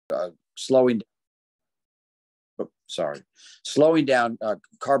slowing slowing down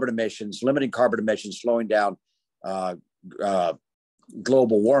carbon emissions, limiting carbon emissions, slowing down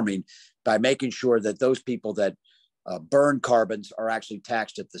global warming by making sure that those people that burn carbons are actually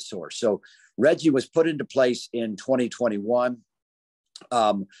taxed at the source. So RGGI was put into place in 2021.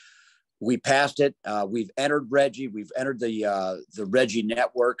 We passed it. We've entered RGGI. We've entered the RGGI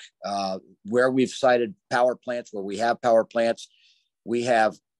network where we've cited power plants, where we have power plants. We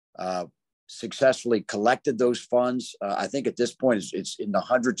have successfully collected those funds. I think at this point it's in the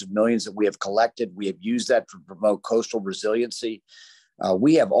hundreds of millions that we have collected. We have used that to promote coastal resiliency.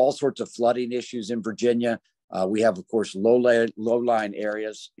 We have all sorts of flooding issues in Virginia. We have, of course, low-lying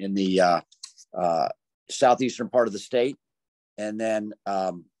areas in the southeastern part of the state. And then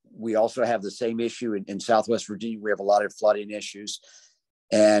we also have the same issue in Southwest Virginia. We have a lot of flooding issues.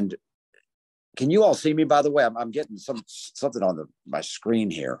 And can you all see me, by the way? I'm getting something on my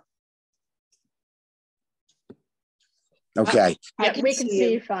screen here. Okay. We can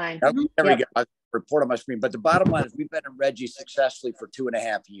see you fine. Okay, there we go. I report on my screen. But the bottom line is we've been in RGGI successfully for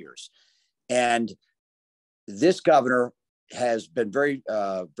 2.5 years. And this governor has been very,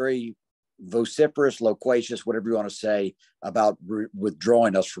 very vociferous, loquacious, whatever you want to say, about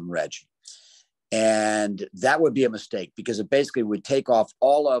withdrawing us from RGGI. And that would be a mistake because it basically would take off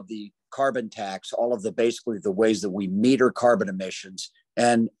all of the carbon tax, all of the basically the ways that we meter carbon emissions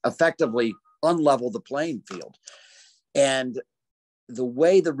and effectively unlevel the playing field. And the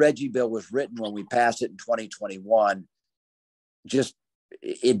way the RGGI bill was written when we passed it in 2021, just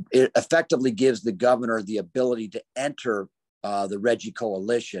it effectively gives the governor the ability to enter the RGGI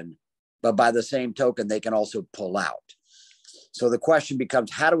coalition, but by the same token, they can also pull out. So the question becomes,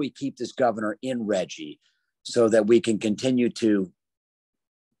 how do we keep this governor in RGGI so that we can continue to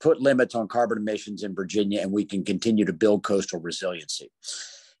put limits on carbon emissions in Virginia and we can continue to build coastal resiliency?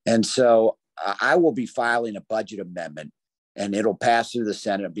 And so I will be filing a budget amendment and it'll pass through the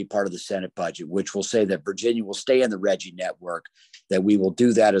Senate and be part of the Senate budget, which will say that Virginia will stay in the RGGI network, that we will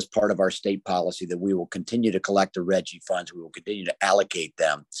do that as part of our state policy, that we will continue to collect the RGGI funds, we will continue to allocate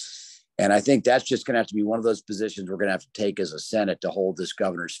them. And I think that's just going to have to be one of those positions we're going to have to take as a Senate to hold this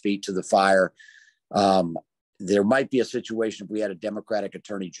governor's feet to the fire. There might be a situation if we had a Democratic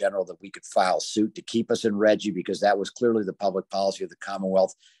attorney general that we could file suit to keep us in RGGI because that was clearly the public policy of the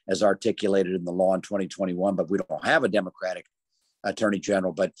Commonwealth as articulated in the law in 2021, but we don't have a Democratic attorney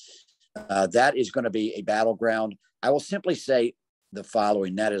general. But that is going to be a battleground. I will simply say the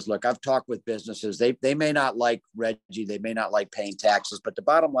following, that is, look, I've talked with businesses. They may not like RGGI. They may not like paying taxes, but the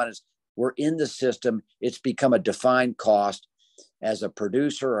bottom line is we're in the system. It's become a defined cost. As a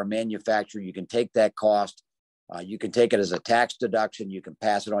producer or a manufacturer, you can take that cost. You can take it as a tax deduction. You can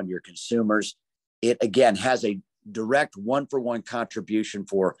pass it on to your consumers. It, again, has a direct one-for-one contribution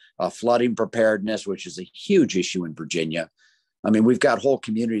for flooding preparedness, which is a huge issue in Virginia. I mean, we've got whole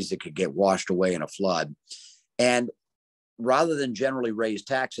communities that could get washed away in a flood. And rather than generally raise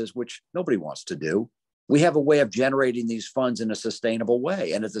taxes, which nobody wants to do, we have a way of generating these funds in a sustainable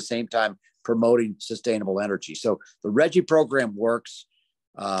way and at the same time promoting sustainable energy. So the RGGI program works.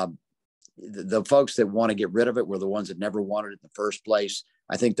 The folks that want to get rid of it were the ones that never wanted it in the first place.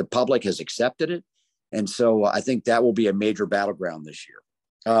 I think the public has accepted it. And so I think that will be a major battleground this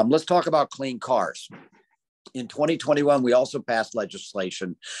year. Let's talk about clean cars. In 2021, we also passed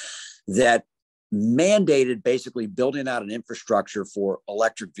legislation that mandated basically building out an infrastructure for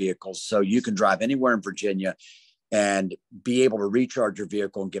electric vehicles so you can drive anywhere in Virginia and be able to recharge your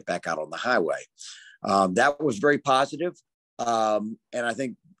vehicle and get back out on the highway. That was very positive. And I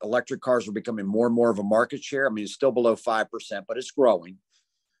think electric cars are becoming more and more of a market share. I mean, it's still below 5%, but it's growing.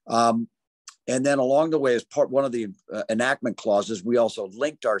 And then along the way, as one of the enactment clauses, we also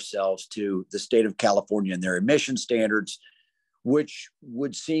linked ourselves to the state of California and their emission standards, which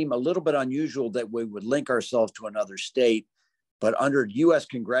would seem a little bit unusual that we would link ourselves to another state. But under U.S.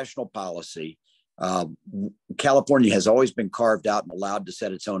 congressional policy, California has always been carved out and allowed to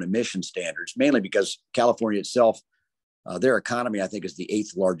set its own emission standards, mainly because California itself, their economy, I think, is the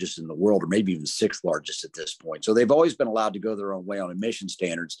 8th largest in the world, or maybe even 6th largest at this point. So they've always been allowed to go their own way on emission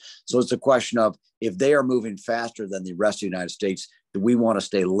standards. So it's a question of if they are moving faster than the rest of the United States, do we want to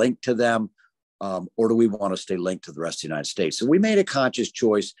stay linked to them, or do we want to stay linked to the rest of the United States? So we made a conscious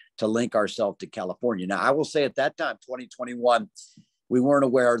choice to link ourselves to California. Now, I will say at that time, 2021, we weren't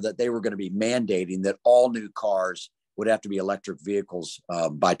aware that they were going to be mandating that all new cars would have to be electric vehicles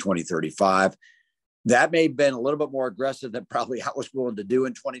by 2035. That may have been a little bit more aggressive than probably I was willing to do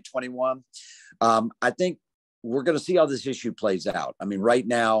in 2021. I think we're going to see how this issue plays out. I mean, right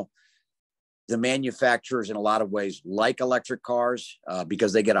now, the manufacturers in a lot of ways like electric cars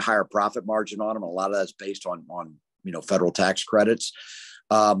because they get a higher profit margin on them. A lot of that's based on federal tax credits.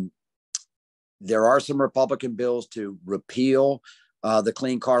 There are some Republican bills to repeal the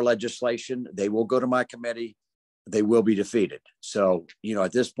clean car legislation. They will go to my committee. They will be defeated. So,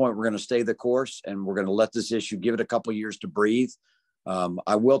 at this point, we're going to stay the course and we're going to let this issue, give it a couple of years to breathe.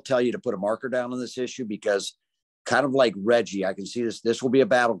 I will tell you to put a marker down on this issue because kind of like Reggie, I can see this will be a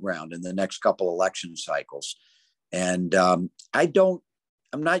battleground in the next couple election cycles. And I'm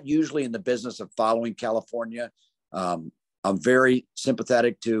not usually in the business of following California. I'm very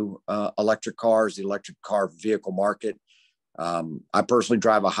sympathetic to electric cars, the electric car vehicle market. I personally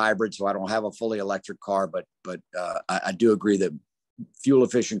drive a hybrid, so I don't have a fully electric car, but I do agree that fuel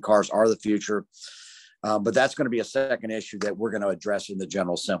efficient cars are the future. But that's going to be a second issue that we're going to address in the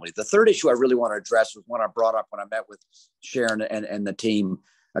General Assembly. The third issue I really want to address was one I brought up when I met with Sharon and the team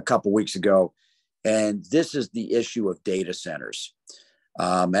a couple of weeks ago. And this is the issue of data centers.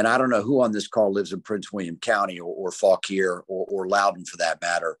 And I don't know who on this call lives in Prince William County or Fauquier or Loudoun for that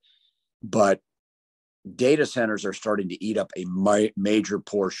matter, but data centers are starting to eat up a major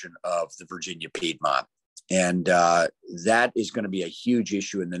portion of the Virginia Piedmont. And that is going to be a huge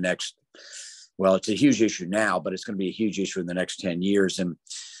issue in the next, well, it's a huge issue now, but it's going to be a huge issue in the next 10 years. And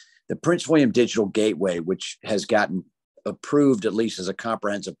the Prince William Digital Gateway, which has gotten approved at least as a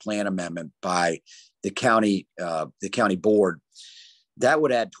comprehensive plan amendment by the county board, that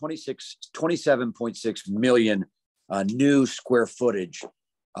would add 27.6 million new square footage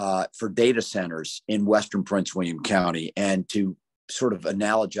for data centers in Western Prince William County. And to sort of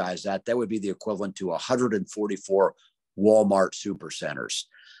analogize that, that would be the equivalent to 144 Walmart supercenters.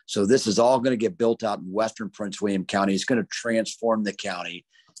 So this is all going to get built out in Western Prince William County. It's going to transform the county.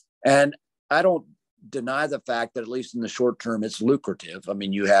 And I don't deny the fact that at least in the short term, it's lucrative. I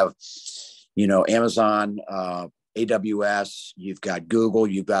mean, you have, Amazon, AWS, you've got Google,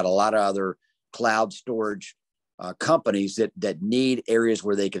 you've got a lot of other cloud storage companies that need areas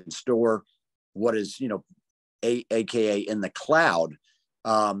where they can store what is, AKA in the cloud.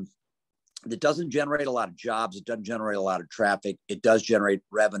 That doesn't generate a lot of jobs. It doesn't generate a lot of traffic. It does generate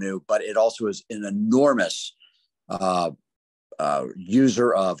revenue, but it also is an enormous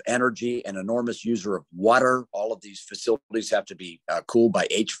user of energy, an enormous user of water. All of these facilities have to be cooled by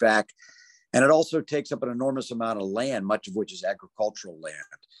HVAC. And it also takes up an enormous amount of land, much of which is agricultural land.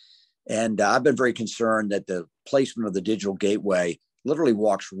 And I've been very concerned that the placement of the digital gateway literally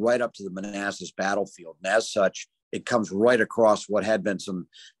walks right up to the Manassas battlefield. And as such, it comes right across what had been some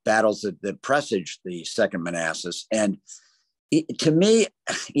battles that presaged the Second Manassas. And to me,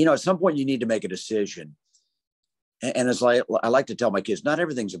 at some point you need to make a decision. And as I like to tell my kids, not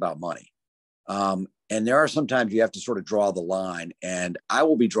everything's about money. And there are sometimes you have to sort of draw the line. And I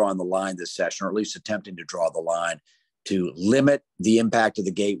will be drawing the line this session, or at least attempting to draw the line to limit the impact of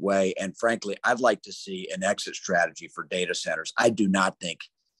the gateway. And frankly, I'd like to see an exit strategy for data centers. I do not think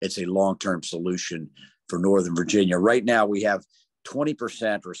it's a long-term solution for Northern Virginia. Right now, we have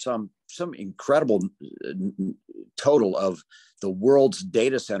 20% or some incredible total of the world's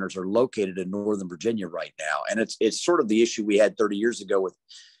data centers are located in Northern Virginia right now. And it's sort of the issue we had 30 years ago with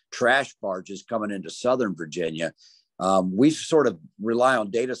trash barges coming into Southern Virginia. We sort of rely on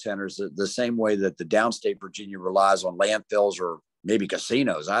data centers the same way that the downstate Virginia relies on landfills or maybe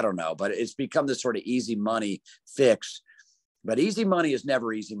casinos. I don't know, but it's become this sort of easy money fix. But easy money is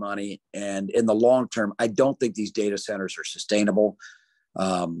never easy money. And in the long term, I don't think these data centers are sustainable.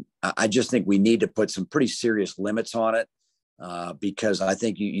 I just think we need to put some pretty serious limits on it because I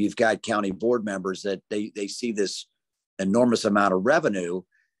think you've got county board members that they see this enormous amount of revenue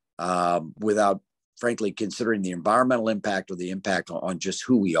without, frankly, considering the environmental impact or the impact on just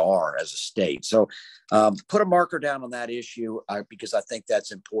who we are as a state. So put a marker down on that issue because I think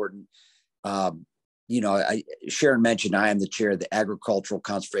that's important. Sharon mentioned I am the chair of the Agricultural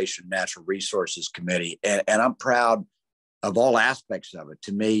Conservation and Natural Resources Committee, and I'm proud of all aspects of it.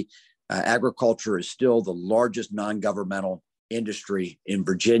 To me, agriculture is still the largest non-governmental industry in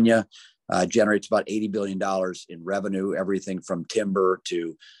Virginia, generates about $80 billion in revenue, everything from timber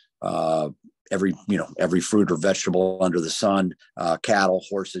to every fruit or vegetable under the sun, cattle,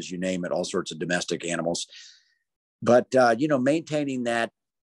 horses, you name it, all sorts of domestic animals. But, maintaining that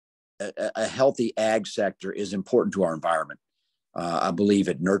a healthy ag sector is important to our environment. I believe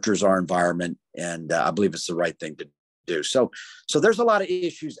it nurtures our environment, and I believe it's the right thing to do. So there's a lot of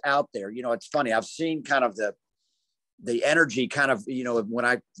issues out there. It's funny. I've seen kind of the energy kind of, when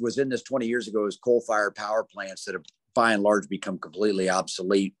I was in this 20 years ago, it was coal-fired power plants that have by and large become completely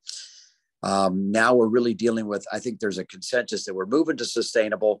obsolete. Now we're really dealing with, I think there's a consensus that we're moving to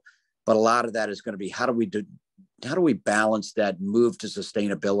sustainable. but a lot of that is going to be how do we balance that move to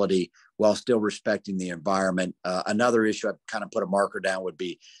sustainability while still respecting the environment? Another issue I've kind of put a marker down would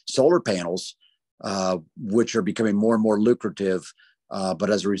be solar panels, which are becoming more and more lucrative. But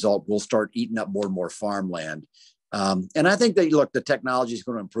as a result, we'll start eating up more and more farmland. And I think that, look, the technology is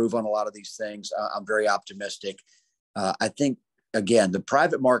going to improve on a lot of these things. I'm very optimistic. I think, again, the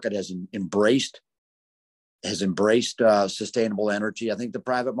private market has embraced sustainable energy. I think the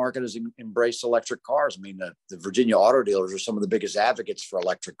private market has embraced electric cars. I mean, the Virginia auto dealers are some of the biggest advocates for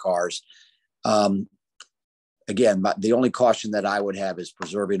electric cars. Again, the only caution that I would have is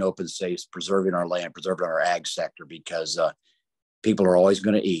preserving open space, preserving our land, preserving our ag sector, because people are always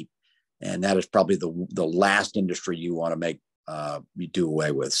going to eat. And that is probably the last industry you want to make you do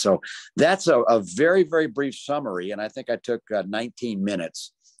away with. So that's a very, very brief summary. And I think I took 19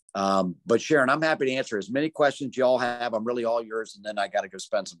 minutes. But Sharon, I'm happy to answer as many questions you all have. I'm really all yours. And then I got to go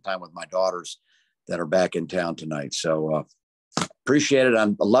spend some time with my daughters that are back in town tonight. So appreciate it. I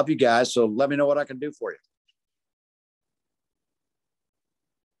love you guys. So let me know what I can do for you.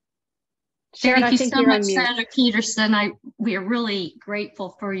 Sharon, thank you so much, Senator Petersen. We are really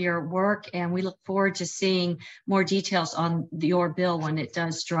grateful for your work, and we look forward to seeing more details on your bill when it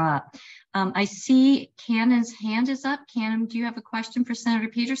does drop. I see Cannon's hand is up. Cannon, do you have a question for Senator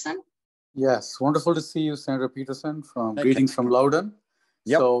Petersen? Yes, wonderful to see you, Senator Petersen. Greetings from Loudoun.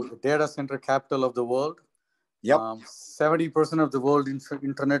 Yep. So, the data center capital of the world. Yep. 70% of the world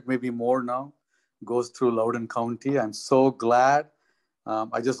internet, maybe more now, goes through Loudoun County. I'm so glad.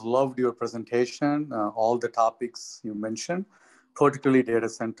 I just loved your presentation, all the topics you mentioned, particularly data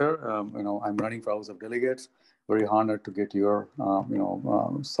center. I'm running for House of Delegates. Very honored to get your,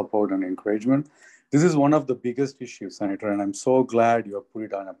 support and encouragement. This is one of the biggest issues, Senator, and I'm so glad you have put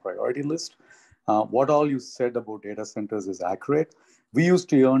it on a priority list. What all you said about data centers is accurate. We used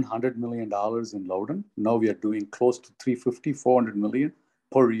to earn $100 million in Loudoun. Now we are doing close to 350, 400 million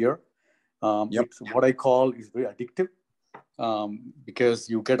per year. It's what I call is very addictive. Because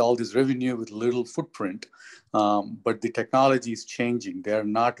you get all this revenue with little footprint, but the technology is changing. They're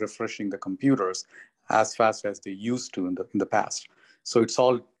not refreshing the computers as fast as they used to in the past. So it's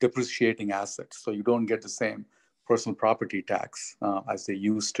all depreciating assets. So you don't get the same personal property tax as they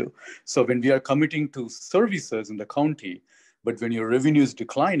used to. So when we are committing to services in the county, but when your revenue is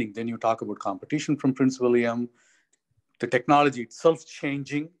declining, then you talk about competition from Prince William, the technology itself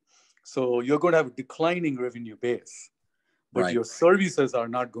changing. So you're going to have a declining revenue base. But your services are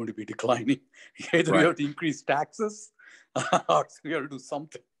not going to be declining. Either you have to increase taxes or you have to do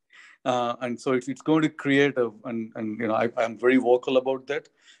something. And so it's going to create I'm very vocal about that.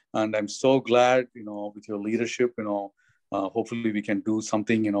 And I'm so glad, with your leadership, hopefully we can do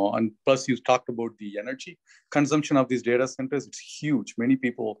something, and plus you talked about the energy consumption of these data centers. It's huge. Many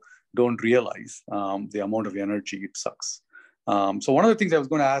people don't realize the amount of energy it sucks. So one of the things I was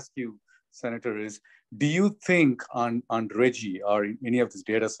going to ask you, Senator, is do you think on Reggie or any of these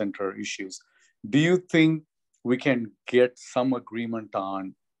data center issues, do you think we can get some agreement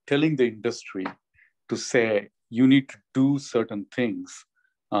on telling the industry to say, you need to do certain things?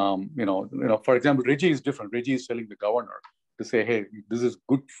 For example, Reggie is different. Reggie is telling the governor to say, hey, this is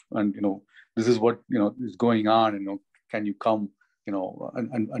good. And, this is what, is going on. And, can you come,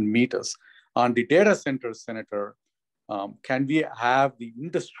 and meet us? On the data center, Senator, can we have the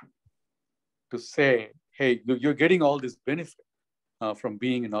industry to say, hey, you're getting all this benefit from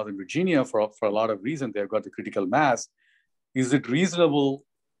being in Northern Virginia for a lot of reasons. They've got the critical mass. Is it reasonable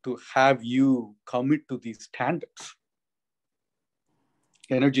to have you commit to these standards,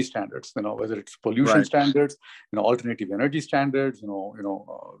 energy standards, whether it's pollution standards, alternative energy standards,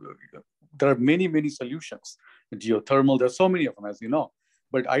 there are many, many solutions. Geothermal, there's so many of them, as you know,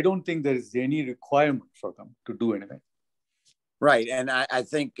 but I don't think there is any requirement for them to do anything. Right. And I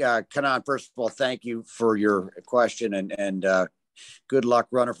think, Kanan, first of all, thank you for your question and good luck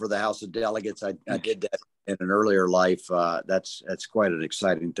running for the House of Delegates. I did that in an earlier life. That's quite an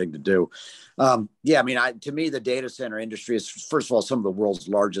exciting thing to do. To me, the data center industry is, first of all, some of the world's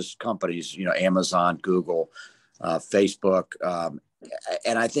largest companies, Amazon, Google, Facebook.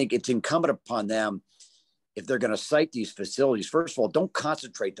 And I think it's incumbent upon them, if they're going to site these facilities, first of all, don't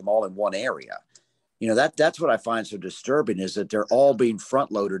concentrate them all in one area. That's what I find so disturbing, is that they're all being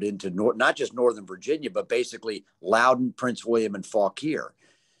front loaded into not just Northern Virginia, but basically Loudoun, Prince William, and Fauquier.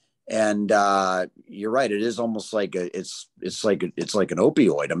 And you're right; it is almost like it's like an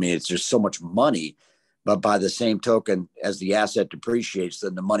opioid. I mean, it's just so much money, but by the same token, as the asset depreciates,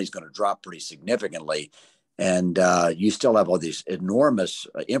 then the money's going to drop pretty significantly. And you still have all these enormous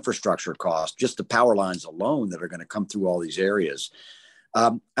infrastructure costs, just the power lines alone that are going to come through all these areas.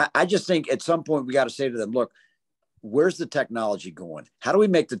 I just think at some point we got to say to them, look, where's the technology going? How do we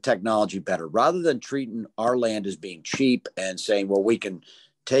make the technology better? Rather than treating our land as being cheap and saying, well, we can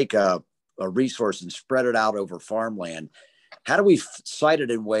take a resource and spread it out over farmland, how do we site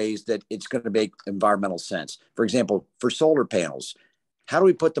it in ways that it's going to make environmental sense? For example, for solar panels, how do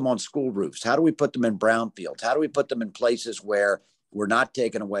we put them on school roofs? How do we put them in brownfields? How do we put them in places where we're not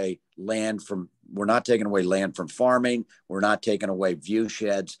taking away land from farming, we're not taking away view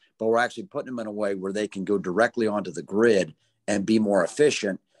sheds, but we're actually putting them in a way where they can go directly onto the grid and be more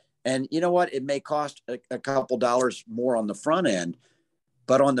efficient. And you know what? It may cost a couple dollars more on the front end,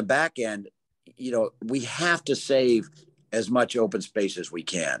 but on the back end, we have to save as much open space as we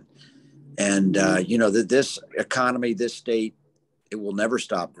can. And, this economy, this state, it will never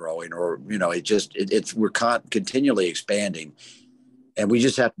stop growing, or, we're continually expanding. And we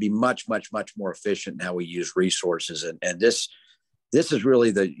just have to be much, much, much more efficient in how we use resources. And this is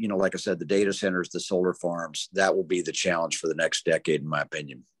really like I said, the data centers, the solar farms, that will be the challenge for the next decade, in my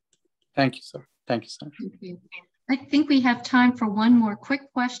opinion. Thank you, sir. Thank you, sir. Okay. I think we have time for one more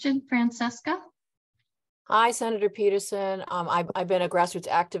quick question, Francesca. Hi, Senator Petersen. I've been a grassroots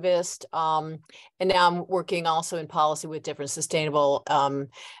activist, and now I'm working also in policy with different sustainable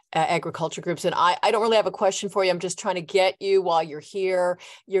agriculture groups. And I don't really have a question for you. I'm just trying to get you while you're here.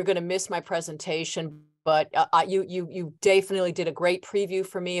 You're going to miss my presentation, but you definitely did a great preview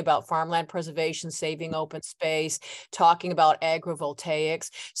for me about farmland preservation, saving open space, talking about agrivoltaics.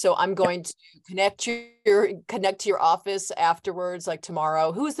 So I'm going to connect to your office afterwards, like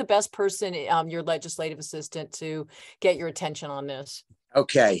tomorrow. Who is the best person, your legislative assistant, to get your attention on this?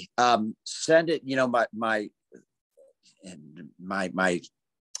 Okay, send it. My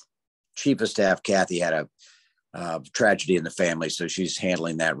chief of staff, Kathy, had a tragedy in the family, so she's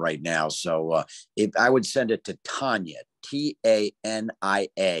handling that right now. So if I would send it to Tanya, TANIA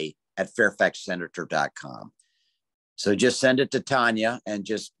 @fairfaxsenator.com. So just send it to Tanya, and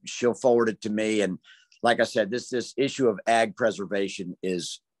she'll forward it to me. And like I said, this issue of ag preservation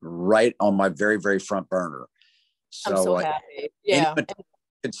is right on my very, very front burner. So, I'm so happy. Yeah, anyone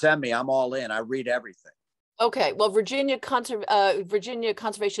can send me. I'm all in. I read everything. Okay, well, Virginia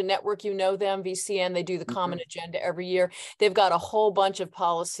Conservation Network, you know them, VCN, they do the Common Agenda every year. They've got a whole bunch of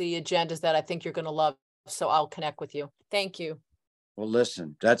policy agendas that I think you're going to love. So I'll connect with you. Thank you. Well,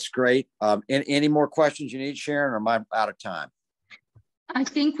 listen, that's great. Any more questions you need, Sharon, or am I out of time? I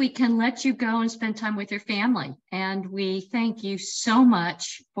think we can let you go and spend time with your family. And we thank you so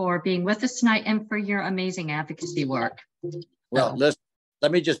much for being with us tonight and for your amazing advocacy work. Well, listen,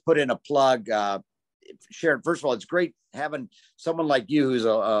 let me just put in a plug. Sharon, first of all, it's great having someone like you who's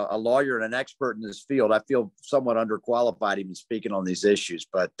a lawyer and an expert in this field. I feel somewhat underqualified even speaking on these issues,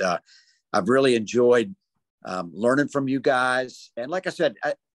 but I've really enjoyed learning from you guys. And like I said,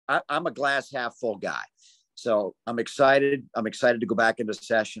 I'm a glass half full guy. So I'm excited. I'm excited to go back into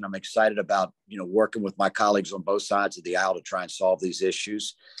session. I'm excited about, working with my colleagues on both sides of the aisle to try and solve these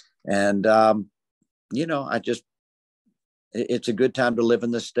issues. And, it's a good time to live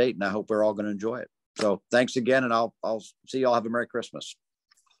in this state, and I hope we're all going to enjoy it. So thanks again, and I'll see you all. Have a Merry Christmas.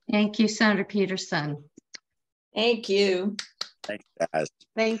 Thank you, Senator Petersen. Thank you. Thanks, guys.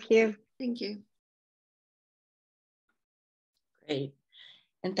 Thank you. Thank you. Great.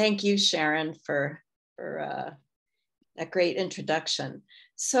 And thank you, Sharon, for that great introduction.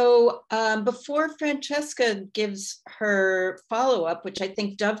 So before Francesca gives her follow-up, which I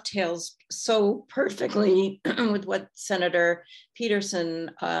think dovetails so perfectly with what Senator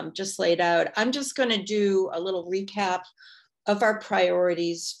Petersen just laid out, I'm just going to do a little recap of our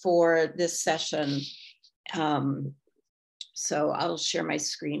priorities for this session. So I'll share my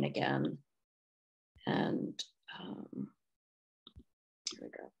screen again. And here we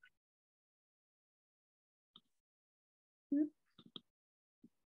go.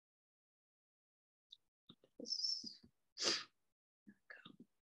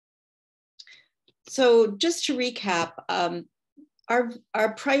 So just to recap,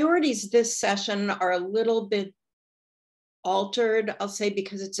 our priorities this session are a little bit altered, I'll say,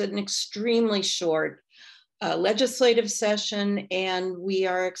 because it's an extremely short legislative session, and we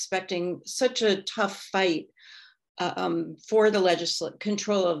are expecting such a tough fight for the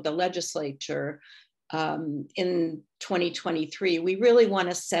control of the legislature in 2023. We really want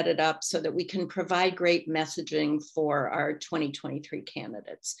to set it up so that we can provide great messaging for our 2023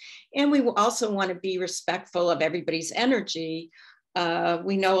 candidates. And we also want to be respectful of everybody's energy.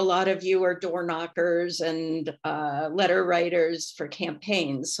 We know a lot of you are door knockers and letter writers for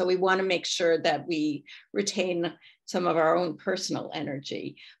campaigns. So we want to make sure that we retain some of our own personal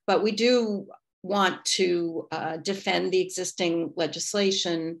energy. But we do want to defend the existing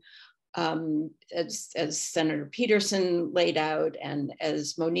legislation, as Senator Petersen laid out and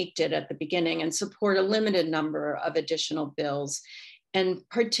as Monique did at the beginning, and support a limited number of additional bills, and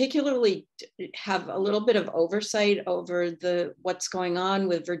particularly have a little bit of oversight over what's going on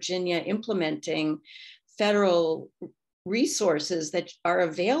with Virginia implementing federal resources that are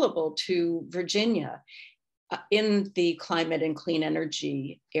available to Virginia in the climate and clean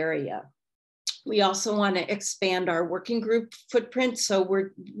energy area. We also want to expand our working group footprint. So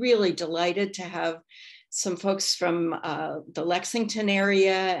we're really delighted to have some folks from the Lexington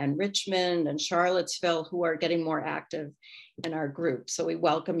area and Richmond and Charlottesville who are getting more active in our group. So we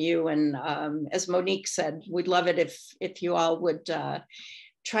welcome you. And as Monique said, we'd love it if you all would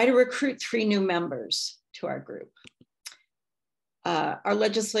try to recruit 3 new members to our group. Our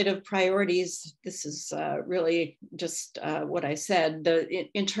legislative priorities, this is really just what I said,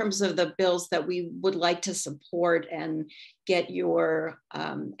 in terms of the bills that we would like to support and get your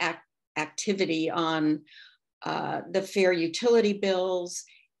activity on, the fair utility bills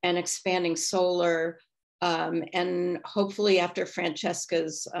and expanding solar. And hopefully after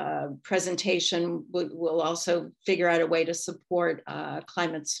Francesca's presentation, we'll also figure out a way to support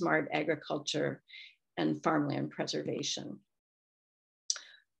climate smart agriculture and farmland preservation.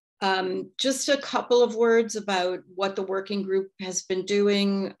 Just a couple of words about what the working group has been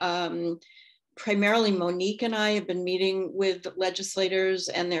doing. Primarily Monique and I have been meeting with legislators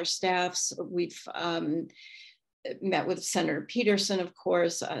and their staffs. We've met with Senator Petersen, of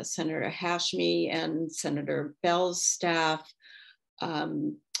course, Senator Hashmi and Senator Bell's staff.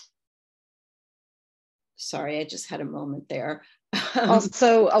 Sorry, I just had a moment there.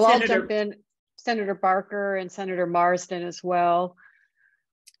 Also, I'll jump in, Senator Barker and Senator Marsden as well.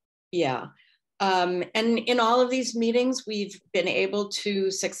 Yeah. And in all of these meetings, we've been able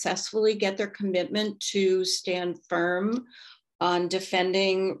to successfully get their commitment to stand firm on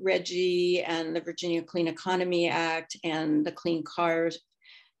defending RGGI and the Virginia Clean Economy Act and the Clean Cars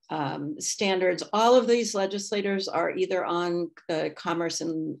standards. All of these legislators are either on the Commerce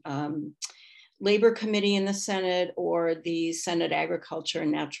and Labor Committee in the Senate or the Senate Agriculture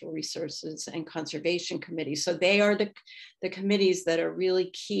and Natural Resources and Conservation Committee. So they are the committees that are really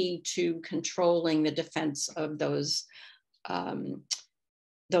key to controlling the defense of those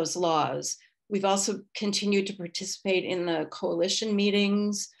laws. We've also continued to participate in the coalition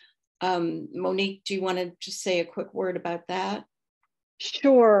meetings. Monique, do you want to just say a quick word about that?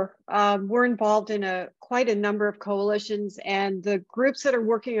 Sure. We're involved in quite a number of coalitions, and the groups that are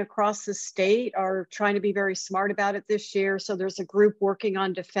working across the state are trying to be very smart about it this year. So there's a group working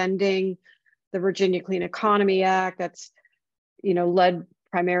on defending the Virginia Clean Economy Act that's, led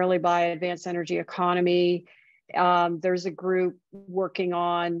primarily by Advanced Energy Economy. There's a group working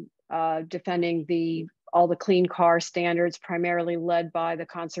on defending all the clean car standards, primarily led by the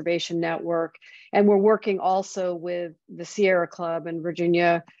Conservation Network. And we're working also with the Sierra Club and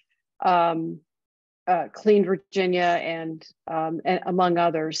Virginia, Clean Virginia, and among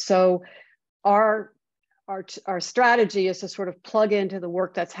others. So our strategy is to sort of plug into the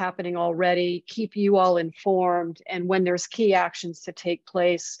work that's happening already, keep you all informed, and when there's key actions to take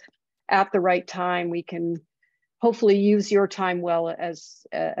place at the right time, we can hopefully use your time well as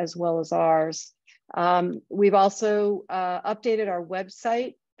ours. We've also updated our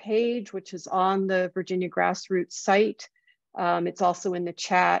website page, which is on the Virginia Grassroots site. It's also in the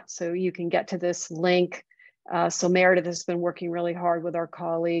chat, so you can get to this link. So Meredith has been working really hard with our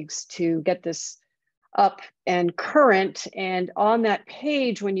colleagues to get this up and current. And on that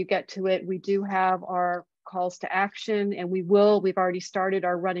page, when you get to it, we do have our calls to action, and we've already started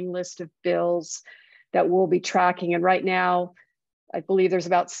our running list of bills that we'll be tracking. And right now, I believe there's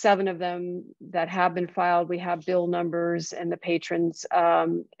about 7 of them that have been filed. We have bill numbers and the patrons,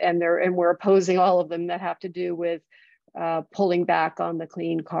 and we're opposing all of them that have to do with pulling back on the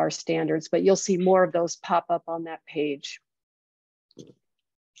clean car standards. But you'll see more of those pop up on that page.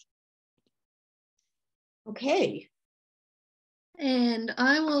 Okay. And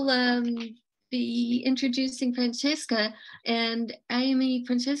I will be introducing Francesca, and Amy.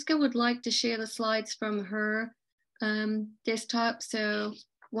 Francesca would like to share the slides from her desktop. So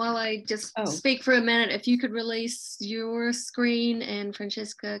while I just speak for a minute, if you could release your screen and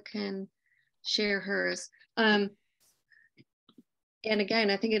Francesca can share hers. And again,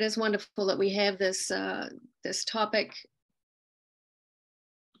 I think it is wonderful that we have this this topic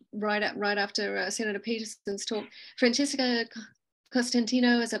right after Senator Petersen's talk. Francesca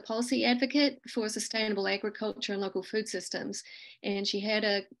Costantino is a policy advocate for sustainable agriculture and local food systems, and she had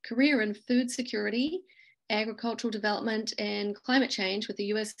a career in food security Agricultural Development and Climate Change with the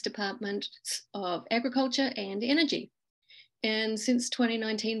US Department of Agriculture and Energy. And since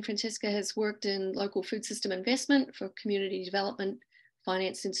 2019, Francesca has worked in local food system investment for community development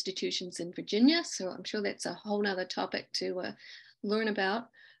finance institutions in Virginia. So I'm sure that's a whole nother topic to learn about.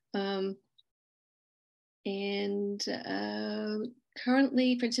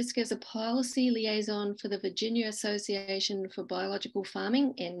 Currently, Francesca is a policy liaison for the Virginia Association for Biological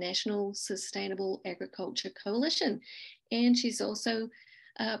Farming and National Sustainable Agriculture Coalition. And she's also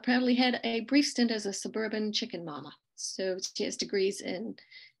proudly had a brief stint as a suburban chicken mama. So she has degrees in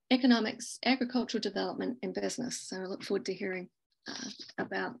economics, agricultural development, and business. So I look forward to hearing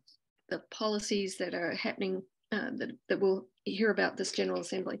about the policies that are happening that we'll hear about this General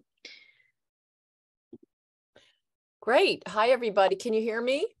Assembly. Great. Hi, everybody. Can you hear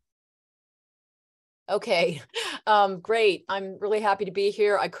me? Okay, great. I'm really happy to be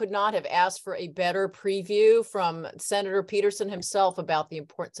here. I could not have asked for a better preview from Senator Petersen himself about the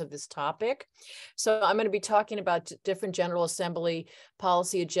importance of this topic. So I'm going to be talking about different General Assembly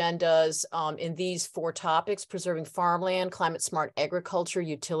policy agendas in these 4 topics: preserving farmland, climate smart agriculture,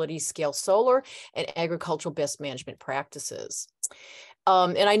 utility scale solar, and agricultural best management practices.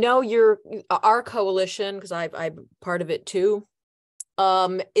 And I know our coalition, because I'm part of it too,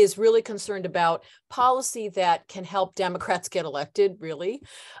 is really concerned about policy that can help Democrats get elected, really.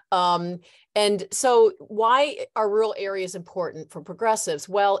 And so why are rural areas important for progressives?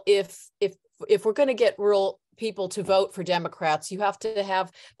 Well, if we're going to get rural people to vote for Democrats, you have to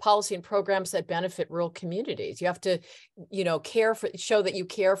have policy and programs that benefit rural communities. You have to, show that you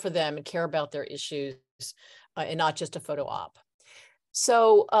care for them and care about their issues, and not just a photo op.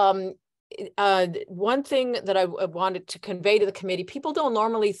 So one thing that I wanted to convey to the committee: people don't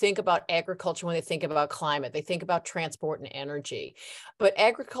normally think about agriculture when they think about climate. They think about transport and energy, but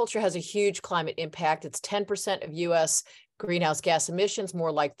agriculture has a huge climate impact. It's 10% of US greenhouse gas emissions,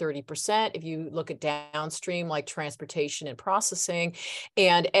 more like 30% if you look at downstream like transportation and processing.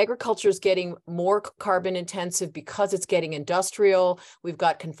 And agriculture is getting more carbon intensive because it's getting industrial. We've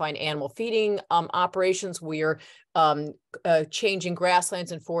got confined animal feeding operations. We're changing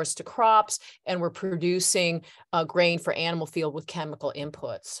grasslands and forests to crops, and we're producing grain for animal feed with chemical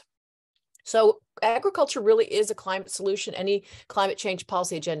inputs. So agriculture really is a climate solution. Any climate change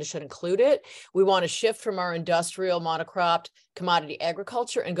policy agenda should include it. We want to shift from our industrial monocropped commodity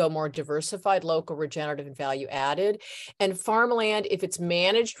agriculture and go more diversified, local, regenerative, and value added. And farmland, if it's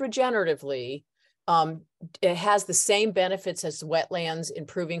managed regeneratively, it has the same benefits as wetlands,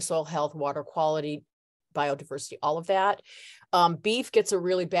 improving soil health, water quality, biodiversity, all of that. Beef gets a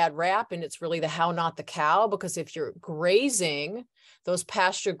really bad rap, and it's really the how, not the cow, because if you're grazing, those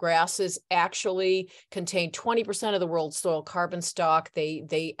pasture grasses actually contain 20% of the world's soil carbon stock.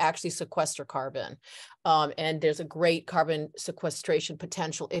 They actually sequester carbon. And there's a great carbon sequestration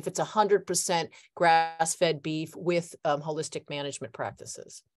potential if it's 100% grass-fed beef with holistic management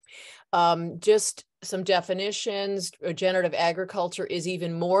practices. Just some definitions: regenerative agriculture is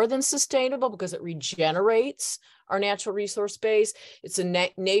even more than sustainable because it regenerates our natural resource base. It's a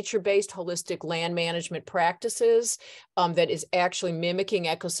nature-based holistic land management practices that is actually mimicking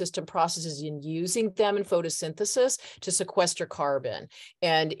ecosystem processes and using them in photosynthesis to sequester carbon.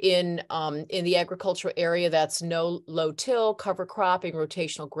 And in the agricultural area, that's low till, cover cropping,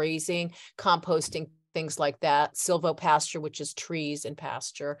 rotational grazing, composting, things like that, silvopasture, which is trees and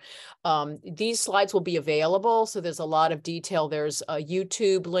pasture. These slides will be available, so there's a lot of detail. There's a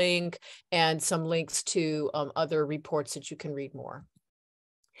YouTube link and some links to other reports that you can read more.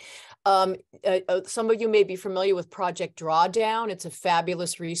 Some of you may be familiar with Project Drawdown. It's a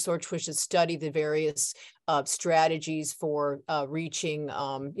fabulous resource which has studied the various strategies for reaching,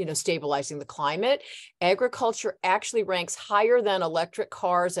 stabilizing the climate. Agriculture actually ranks higher than electric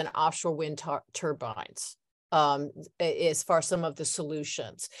cars and offshore wind turbines as far as some of the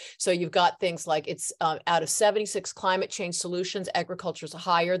solutions. So you've got things like it's out of 76 climate change solutions, agriculture is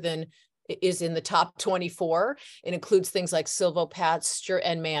higher than is in the top 24. It includes things like silvopasture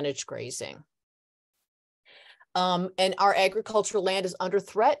and managed grazing. And our agricultural land is under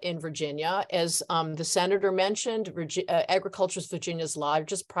threat in Virginia. As the senator mentioned, agriculture is Virginia's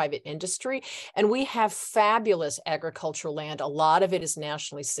largest private industry, and we have fabulous agricultural land. A lot of it is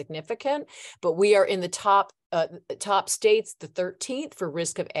nationally significant, but we are in the top states, the 13th for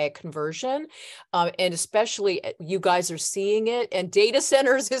risk of ag conversion. And especially you guys are seeing it, and data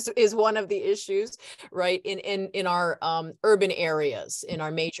centers is one of the issues, right? In our urban areas, in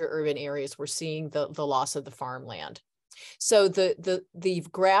our major urban areas, we're seeing the loss of the farmland. So the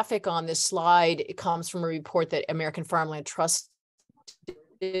graphic on this slide, it comes from a report that American Farmland Trust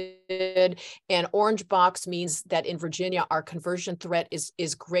and orange box means that in Virginia, our conversion threat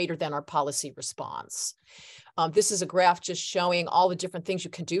is greater than our policy response. This is a graph just showing all the different things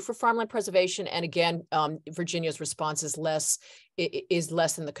you can do for farmland preservation. And again, Virginia's response is less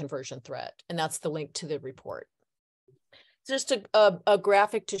than the conversion threat. And that's the link to the report. Just a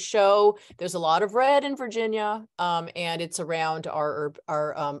graphic to show there's a lot of red in Virginia, and it's around our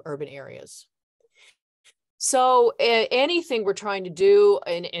urban areas. So anything we're trying to do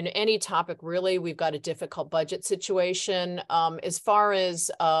in any topic, really, we've got a difficult budget situation as far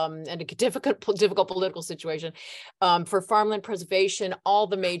as and a difficult political situation. For farmland preservation, all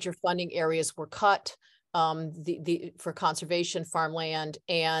the major funding areas were cut. For conservation, farmland,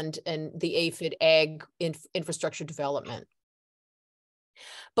 and the aphid ag infrastructure development.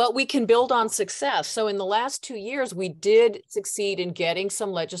 But we can build on success. So in the last 2 years, we did succeed in getting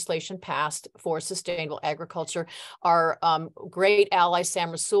some legislation passed for sustainable agriculture. Our great ally,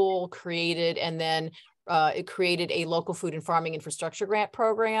 Sam Rasool, created it created a local food and farming infrastructure grant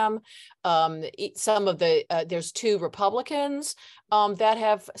program. There's 2 Republicans that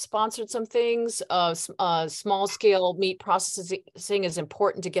have sponsored some things. Small scale meat processing is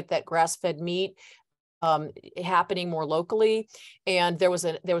important to get that grass-fed meat happening more locally. And there was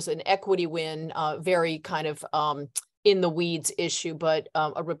an equity win, very kind of in the weeds issue, but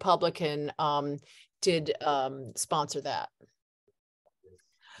a Republican did sponsor that.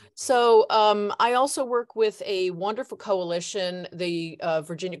 So I also work with a wonderful coalition, the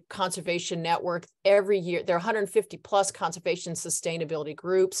Virginia Conservation Network. Every year, there are 150 plus conservation sustainability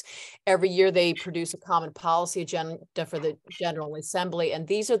groups. Every year they produce a common policy agenda for the General Assembly. And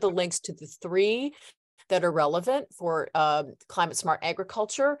these are the links to the 3 that are relevant for climate smart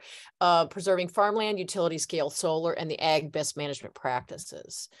agriculture, preserving farmland, utility scale solar, and the ag best management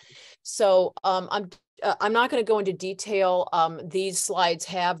practices. So I'm not going to go into detail. These slides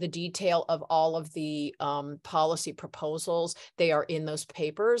have the detail of all of the policy proposals. They are in those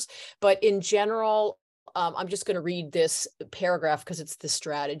papers. But in general, I'm just going to read this paragraph because it's the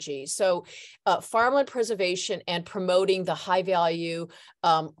strategy. So farmland preservation and promoting the high value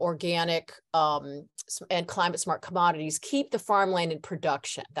organic and climate smart commodities keep the farmland in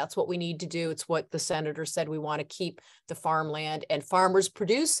production. That's what we need to do. It's what the senator said. We want to keep the farmland and farmers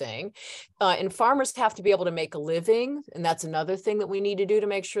producing. And farmers have to be able to make a living. And that's another thing that we need to do to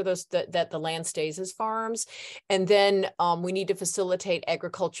make sure that the land stays as farms. And then we need to facilitate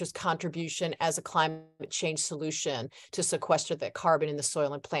agriculture's contribution as a climate change solution to sequester the carbon in the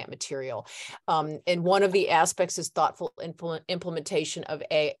soil and plant material. And one of the aspects is thoughtful implementation of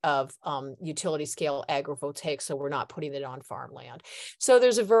utility scale agrivoltaics, so we're not putting it on farmland. So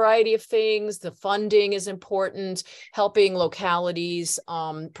there's a variety of things. The funding is important, helping localities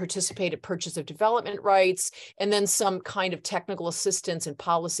participate in purchase of development rights, and then some kind of technical assistance and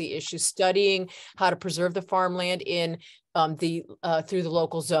policy issues, studying how to preserve the farmland in through the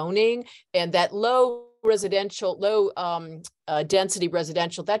local zoning, and that low density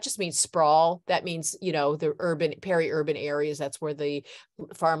residential, that just means sprawl. That means, the urban, peri-urban areas, that's where the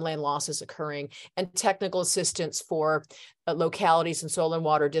farmland loss is occurring, and technical assistance for localities and soil and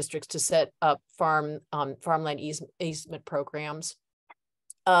water districts to set up farmland easement programs.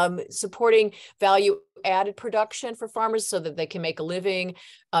 Supporting value added production for farmers so that they can make a living,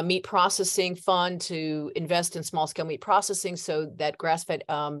 meat processing fund to invest in small scale meat processing so that grass-fed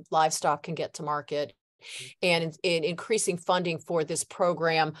livestock can get to market, and in increasing funding for this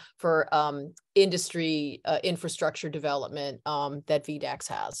program for industry infrastructure development that VDAX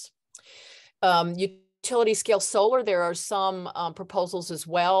has. Utility scale solar, there are some proposals as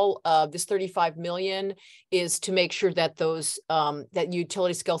well. This 35 million is to make sure that those that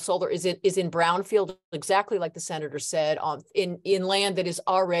utility scale solar is in brownfield, exactly like the senator said, in land that is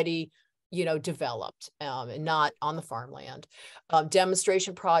already developed and not on the farmland.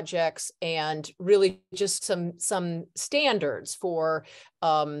 Demonstration projects, and really just some standards for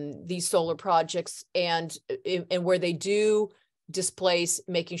these solar projects, and where they do displace,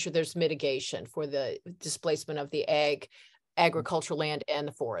 making sure there's mitigation for the displacement of the agricultural land and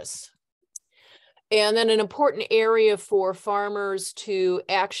the forests. And then an important area for farmers to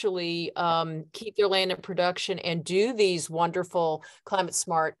actually keep their land in production and do these wonderful climate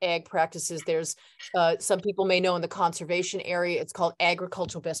smart ag practices. There's some people may know in the conservation area, it's called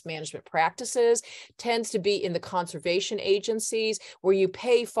agricultural best management practices. Tends to be in the conservation agencies, where you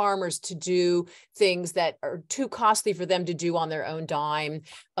pay farmers to do things that are too costly for them to do on their own dime.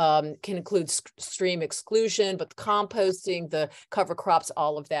 Can include stream exclusion, but the composting, the cover crops,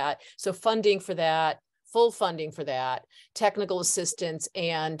 all of that. So funding for that, full funding for that, technical assistance,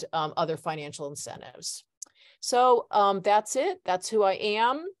 and other financial incentives. So that's it. That's who I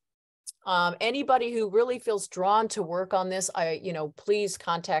am. Anybody who really feels drawn to work on this, please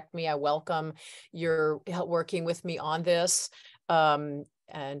contact me. I welcome your help working with me on this.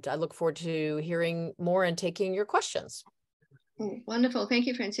 And I look forward to hearing more and taking your questions. Oh, wonderful. Thank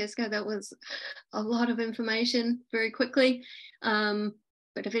you, Francesca. That was a lot of information very quickly.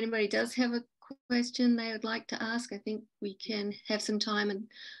 But if anybody does have a question they would like to ask, I think we can have some time,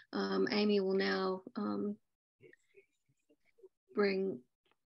 and Amy will now bring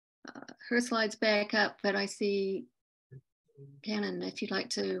her slides back up, but I see Cannon, if you'd like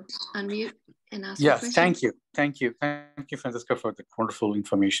to unmute and ask a question. Thank you. Thank you, Francesca, for the wonderful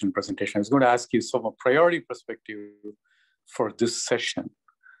information presentation. I was going to ask you, from a priority perspective for this session,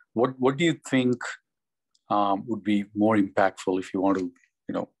 what do you think would be more impactful if you want to,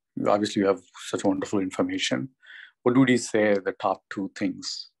 obviously you have such wonderful information. What would you say are the top 2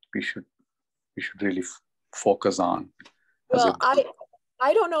 things we should really focus on? Well,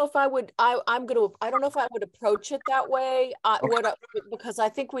 I don't know if I would. I don't know if I would approach it that way. Because I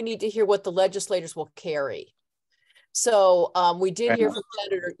think we need to hear what the legislators will carry. So we did hear from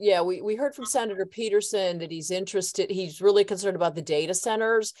Senator. Yeah, we heard from Senator Petersen that he's interested. He's really concerned about the data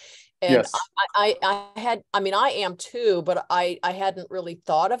centers, and yes. I am too, but I hadn't really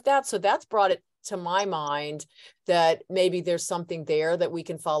thought of that. So that's brought it to my mind that maybe there's something there that we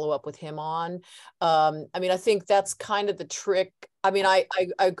can follow up with him on. I think that's kind of the trick.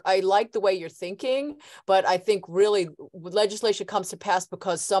 I like the way you're thinking, but I think really legislation comes to pass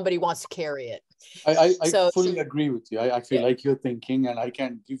because somebody wants to carry it. I fully agree with you. I actually like your thinking, and I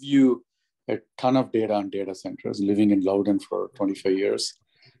can give you a ton of data on data centers, living in Loudoun for 25 years.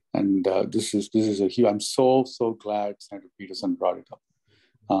 And this is a huge, I'm so glad Senator Petersen brought it up.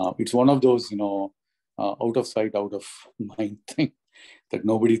 It's one of those, out of sight, out of mind thing that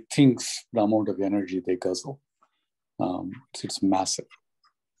nobody thinks the amount of energy they guzzle. It's massive.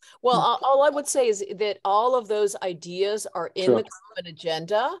 Well, all I would say is that all of those ideas are in the common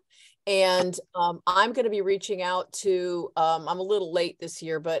agenda. And I'm going to be reaching out to, I'm a little late this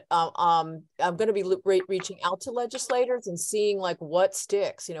year, but I'm going to be reaching out to legislators and seeing like what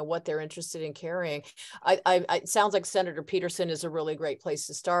sticks, what they're interested in carrying. It sounds like Senator Petersen is a really great place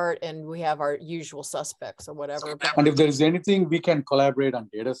to start, and we have our usual suspects or whatever. And if there is anything we can collaborate on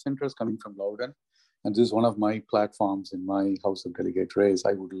data centers coming from Loudoun, and this is one of my platforms in my House of Delegate race,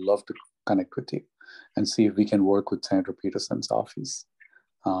 I would love to connect with you and see if we can work with Senator Petersen's office.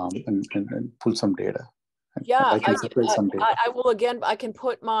 And pull some data. Yeah, I can separate some data. I will again. I can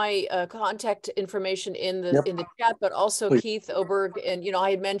put my contact information in the chat, but also please. Keith Oberg, and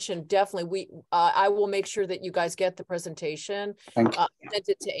I had mentioned definitely I will make sure that you guys get the presentation. Send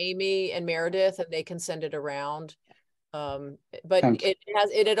it to Amy and Meredith, and they can send it around. But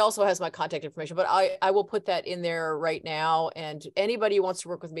it also has my contact information. But I will put that in there right now. And anybody who wants to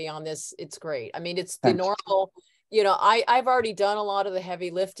work with me on this, it's great. It's the normal. I've already done a lot of the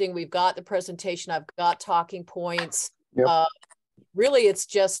heavy lifting. We've got the presentation. I've got talking points. Yep. Really, it's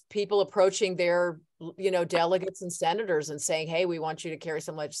just people approaching their, delegates and senators and saying, hey, we want you to carry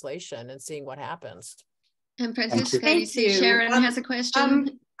some legislation, and seeing what happens. And Francesca, you see Sharon has a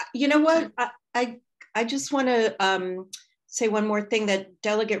question. You know what? I just want to say one more thing, that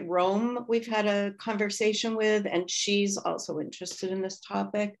Delegate Rome, we've had a conversation with, and she's also interested in this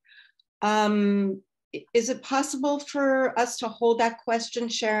topic. Is it possible for us to hold that question,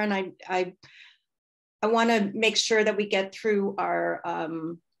 Sharon? I want to make sure that we get through our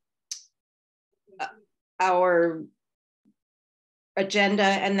agenda,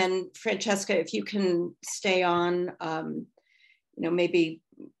 and then Francesca, if you can stay on, maybe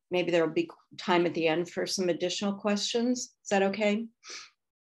there will be time at the end for some additional questions. Is that okay?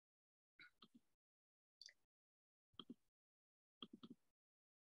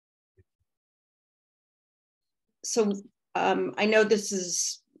 So I know this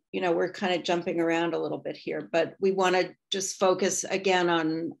is, we're kind of jumping around a little bit here, but we want to just focus again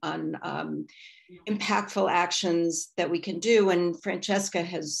on impactful actions that we can do. And Francesca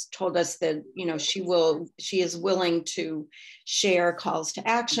has told us that, she is willing to share calls to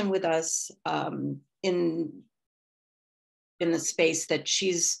action with us in the space that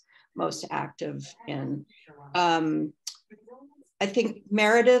she's most active in. I think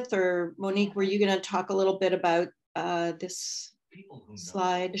Meredith or Monique, were you going to talk a little bit about this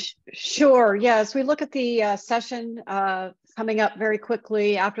slide? Sure. Yes, we look at the session coming up very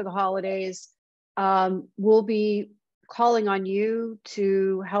quickly after the holidays. We'll be calling on you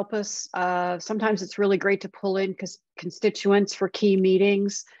to help us. Sometimes it's really great to pull in constituents for key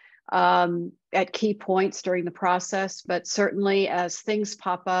meetings at key points during the process, but certainly as things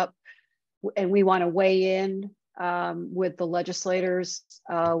pop up, and we want to weigh in with the legislators,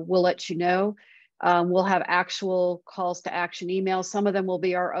 we'll let you know. We'll have actual calls to action emails. Some of them will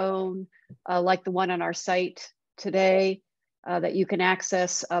be our own, like the one on our site today that you can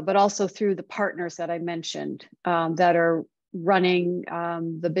access, but also through the partners that I mentioned that are running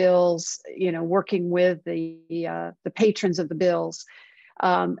the bills, you know, working with the patrons of the bills.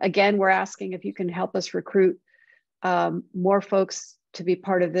 Again, we're asking if you can help us recruit more folks to be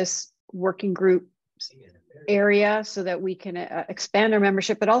part of this working group area so that we can expand our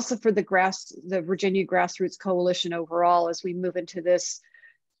membership, but also for the Virginia Grassroots Coalition overall as we move into this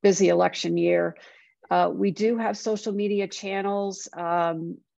busy election year. We do have social media channels,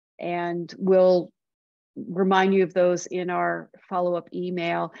 and we'll remind you of those in our follow-up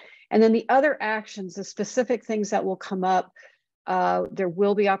email. And then the other actions, the specific things that will come up, there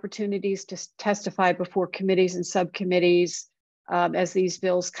will be opportunities to testify before committees and subcommittees as these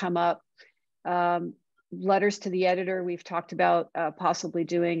bills come up. Letters to the editor, we've talked about possibly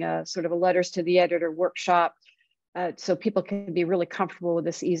doing a sort of a letters to the editor workshop so people can be really comfortable with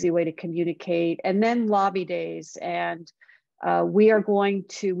this easy way to communicate. And then lobby days. And we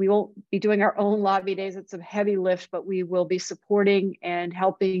won't be doing our own lobby days. It's a heavy lift, but we will be supporting and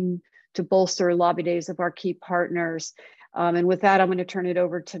helping to bolster lobby days of our key partners. And with that, I'm going to turn it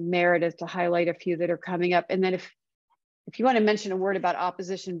over to Meredith to highlight a few that are coming up. And then if you want to mention a word about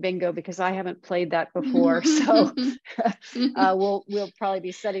opposition bingo, because I haven't played that before, so we'll probably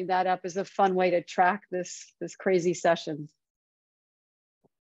be setting that up as a fun way to track this crazy session.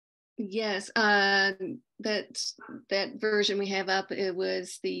 Yes, that version we have up, it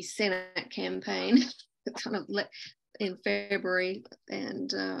was the Senate campaign, kind of in February,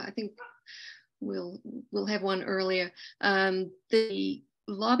 and I think we'll have one earlier. The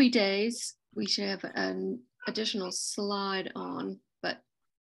lobby days, we should have an additional slide on, but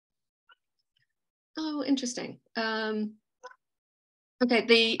oh, interesting. Okay,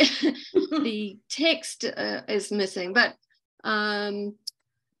 the text is missing, but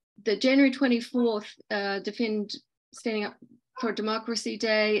the January 24th Standing Up for Democracy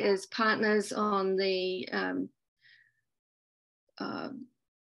Day is partners on the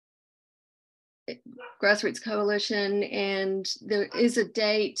Grassroots Coalition, and there is a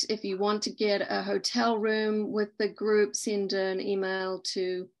date. If you want to get a hotel room with the group, send an email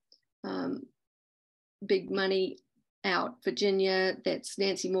to Big Money Out Virginia. That's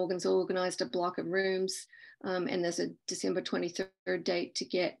Nancy Morgan's organized a block of rooms, and there's a December 23rd date to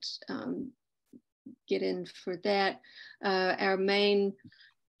get in for that. Our main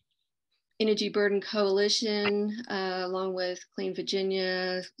Energy Burden Coalition, along with Clean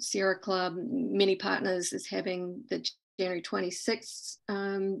Virginia, Sierra Club, many partners, is having the January 26th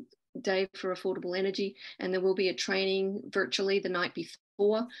Day for Affordable Energy, and there will be a training virtually the night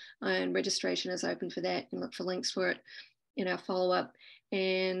before, and registration is open for that, and look for links for it in our follow-up.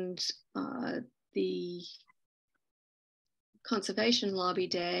 And the Conservation Lobby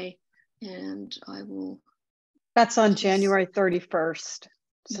Day, and I will... That's on January 31st.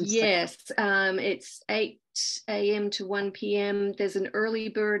 Yes, it's 8 a.m. to 1 p.m. There's an early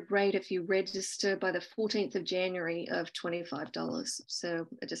bird rate if you register by the 14th of January of $25. So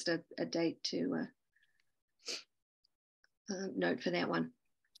just a date to note for that one.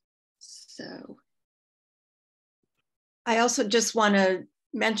 So I also just want to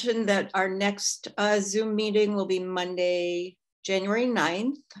mention that our next Zoom meeting will be Monday, January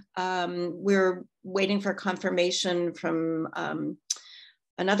 9th. We're waiting for confirmation from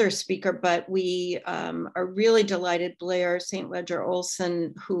another speaker, but we are really delighted. Blair St. Ledger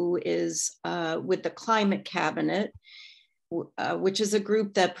Olson, who is with the Climate Cabinet, which is a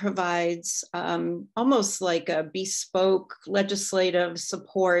group that provides almost like a bespoke legislative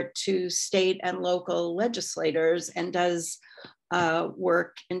support to state and local legislators, and does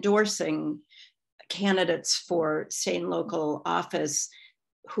work endorsing candidates for state and local office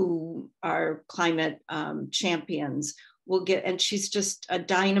who are climate champions. And she's just a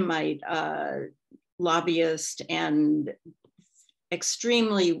dynamite lobbyist and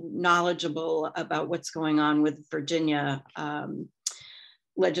extremely knowledgeable about what's going on with Virginia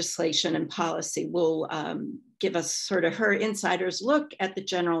legislation and policy. Will give us sort of her insider's look at the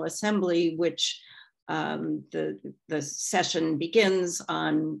General Assembly, which the session begins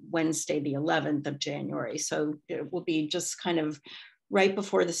on Wednesday, the 11th of January. So it will be just kind of right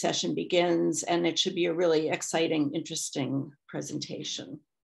before the session begins, and it should be a really exciting, interesting presentation.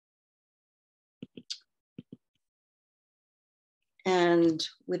 And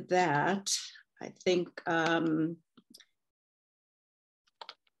with that, I think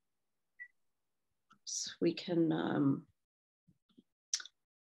we can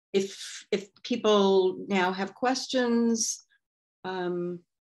if people now have questions, we're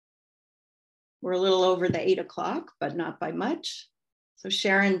a little over the 8 o'clock, but not by much. So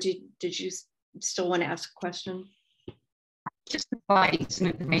Sharon, did you still want to ask a question? Just providing some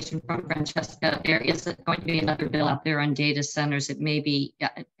information from Francesca. There is going to be another bill out there on data centers. It may be,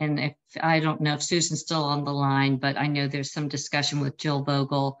 and if I don't know if Susan's still on the line, but I know there's some discussion with Jill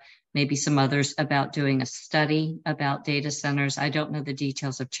Vogel, maybe some others, about doing a study about data centers. I don't know the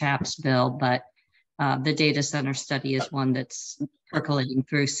details of Chap's bill, but the data center study is one that's percolating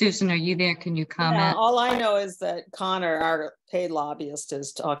through. Susan, are you there? Can you comment? Yeah, all I know is that Connor, our paid lobbyist,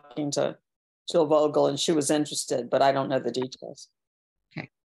 is talking to Jill Vogel, and she was interested, but I don't know the details. Okay.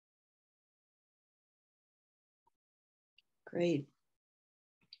 Great.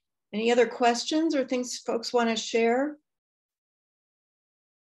 Any other questions or things folks want to share?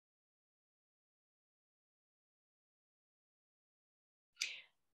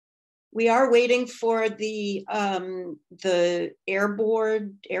 We are waiting for the Air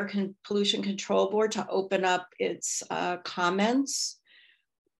Board, Pollution Control Board, to open up its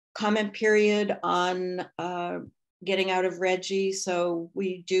comment period on getting out of Reggie. So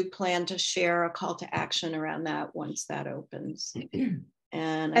we do plan to share a call to action around that once that opens.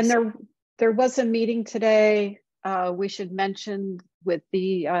 And there was a meeting today, we should mention, with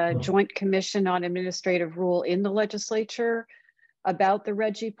the Joint Commission on Administrative Rule in the legislature about the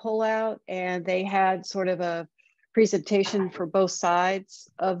Reggie pullout, and they had sort of a presentation for both sides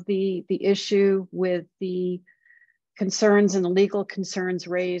of the issue, with the concerns and the legal concerns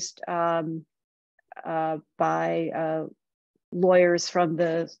raised by lawyers from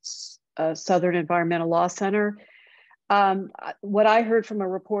the Southern Environmental Law Center. What I heard from a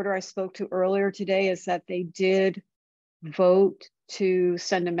reporter I spoke to earlier today is that they did vote to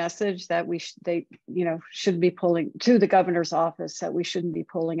send a message that they shouldn't be pulling, to the governor's office, that we shouldn't be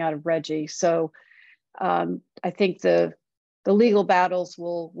pulling out of Reggie. So I think the legal battles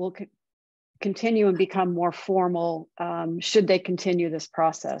will continue and become more formal should they continue this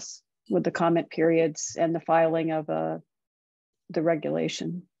process with the comment periods and the filing of the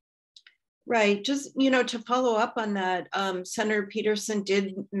regulation. Right, just, to follow up on that, Senator Petersen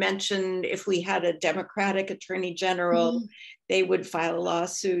did mention if we had a Democratic Attorney General, they would file a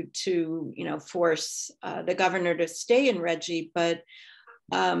lawsuit to, force the governor to stay in Reggie. But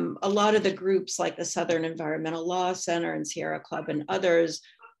a lot of the groups like the Southern Environmental Law Center and Sierra Club and others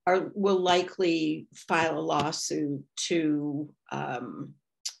will likely file a lawsuit to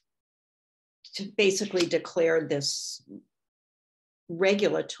basically declare this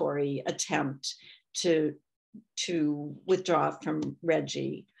regulatory attempt to withdraw from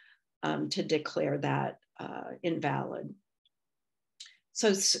Reggie, to declare that invalid.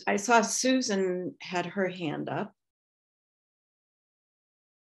 So I saw Susan had her hand up.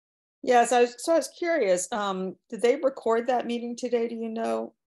 Yes, I was curious. Did they record that meeting today? Do you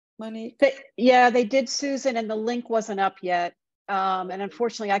know, Monique? Yeah, they did, Susan, and the link wasn't up yet. And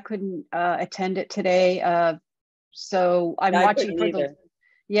unfortunately, I couldn't attend it today. So I'm watching for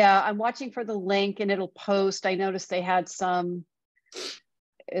I'm watching for the link, and it'll post. I noticed they had some,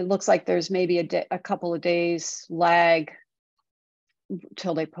 it looks like there's maybe a couple of days lag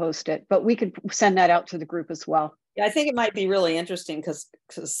till they post it, but we could send that out to the group as well. Yeah, I think it might be really interesting because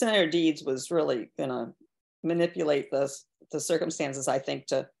Senator Deeds was really gonna manipulate the circumstances, I think,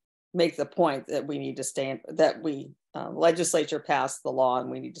 to make the point that we need to stay in, that we legislature passed the law and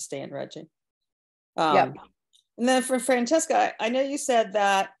we need to stay in Reggie. Yeah. And then for Francesca, I know you said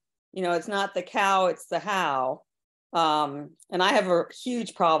that, it's not the cow, it's the how. And I have a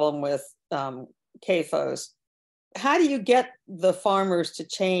huge problem with CAFOs. How do you get the farmers to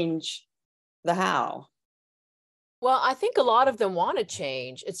change the how? Well, I think a lot of them want to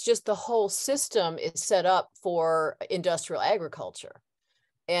change. It's just the whole system is set up for industrial agriculture.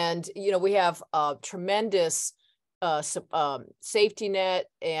 And, we have a tremendous safety net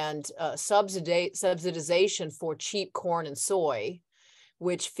and subsidization for cheap corn and soy,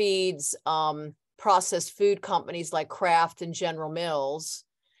 which feeds processed food companies like Kraft and General Mills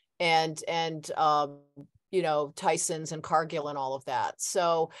and Tyson's and Cargill and all of that.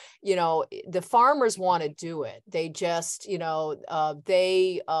 So, the farmers want to do it. They just,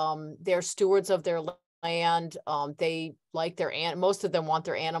 they're stewards of their land. They like most of them want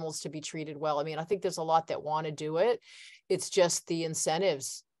their animals to be treated well. I mean, I think there's a lot that want to do it. It's just the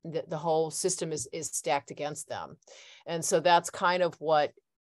incentives, the whole system is stacked against them. And so that's kind of what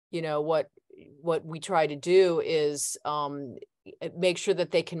we try to do is make sure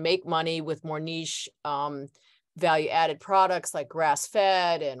that they can make money with more niche value added products like grass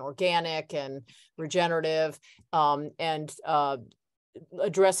fed and organic and regenerative, and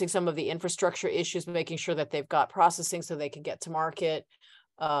addressing some of the infrastructure issues, making sure that they've got processing so they can get to market,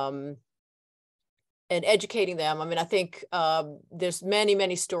 and educating them. I mean, I think there's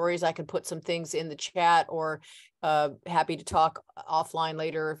many stories. I could put some things in the chat, or happy to talk offline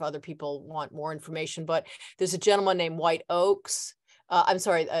later if other people want more information. But there's a gentleman named White Oaks. A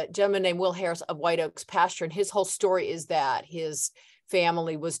gentleman named Will Harris of White Oaks Pasture, and his whole story is that his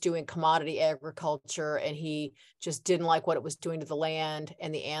family was doing commodity agriculture and he just didn't like what it was doing to the land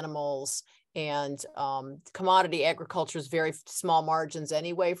and the animals. And commodity agriculture is very small margins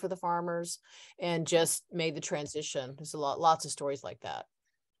anyway for the farmers, and just made the transition. There's lots of stories like that.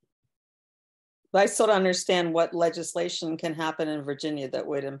 But I still don't understand what legislation can happen in Virginia that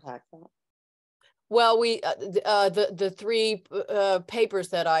would impact that. Well, the three papers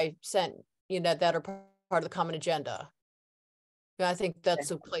that I sent, that are part of the common agenda. I think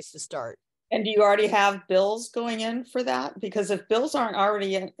that's a place to start. And do you already have bills going in for that? Because if bills aren't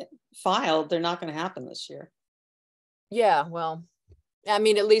already filed, they're not going to happen this year. Yeah, well, I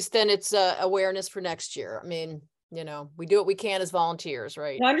mean, at least then it's awareness for next year. I mean, we do what we can as volunteers,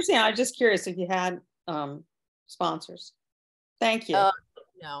 right? I understand. I'm just curious if you had sponsors. Thank you.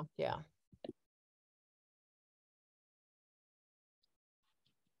 No, yeah.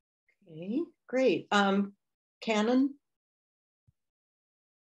 Okay, great. Cannon?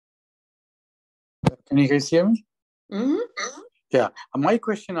 Can you guys hear me? Mm-hmm. Yeah. My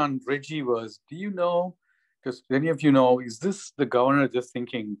question on Reggie was, do you know, does any of you know, is this the governor just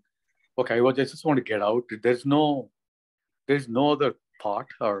thinking, okay, well, I just want to get out. There's no other thought,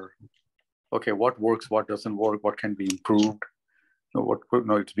 or, okay, what works, what doesn't work, what can be improved?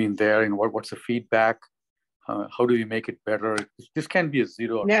 It's been there, and what's the feedback? How do we make it better? This can be a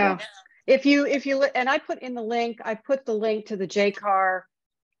zero. No. If you and I put in the link, I put the link to the JCAR,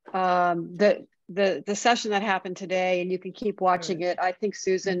 the session that happened today, and you can keep watching it. I think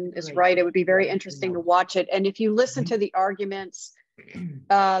Susan is right. It would be very interesting to watch it. And if you listen to the arguments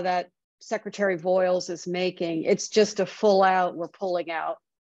that Secretary Voiles is making, it's just a full out, we're pulling out.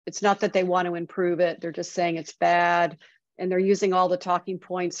 It's not that they want to improve it. They're just saying it's bad. And they're using all the talking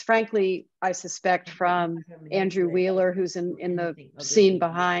points, frankly, I suspect, from Andrew Wheeler, who's in the scene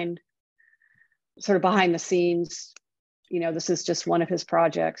behind the scenes. This is just one of his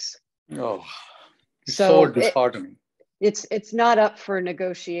projects. Oh, it's so disheartening. It's not up for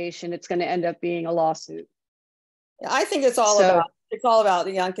negotiation. It's going to end up being a lawsuit. I think it's all about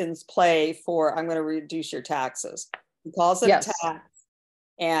Youngkin's play for, I'm going to reduce your taxes. He calls it a tax.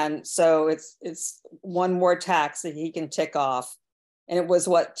 And so it's one more tax that he can tick off. And it was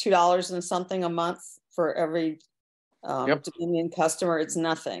what, $2 and something a month for every Dominion customer. It's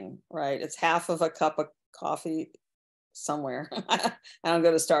nothing, right? It's half of a cup of coffee somewhere. I don't go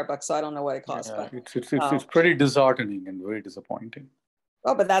to Starbucks, so I don't know what it costs. Yeah, but it's pretty disheartening and very disappointing.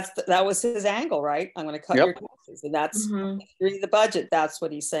 Oh, but that was his angle, right? I'm going to cut your taxes, and that's the budget. That's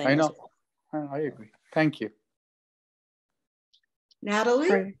what he's saying. I know. I agree. Thank you.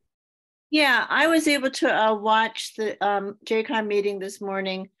 Natalie? Yeah, I was able to watch the JCON meeting this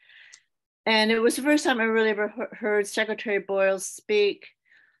morning, and it was the first time I really ever heard Secretary Boyles speak.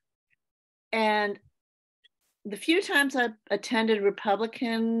 And the few times I've attended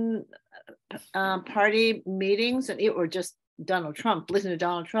Republican Party meetings, or just Donald Trump, listen to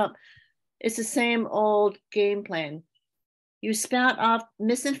Donald Trump, it's the same old game plan. You spout off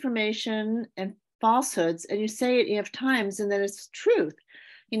misinformation and falsehoods, and you say it enough times, and then it's truth.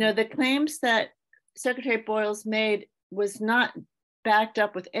 The claims that Secretary Boyles made was not backed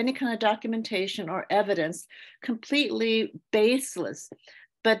up with any kind of documentation or evidence, completely baseless.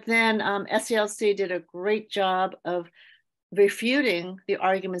 But then SCLC did a great job of refuting the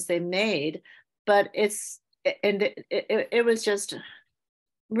arguments they made, but it was just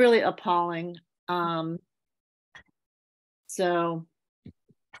really appalling. So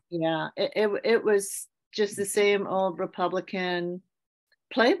yeah, it was just the same old Republican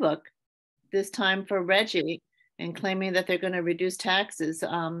playbook, this time for Reggie, and claiming that they're going to reduce taxes.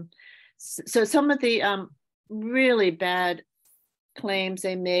 So some of the really bad claims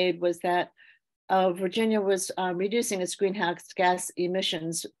they made was that Virginia was reducing its greenhouse gas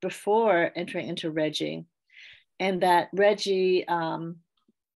emissions before entering into Reggie, and that Reggie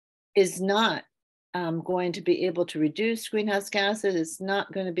is not going to be able to reduce greenhouse gases. It's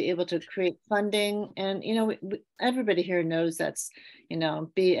not going to be able to create funding. And, everybody here knows that's,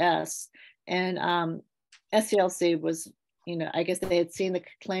 BS. And SCLC was, I guess they had seen the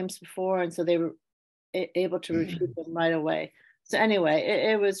claims before, and so they were able to refute them right away. So anyway,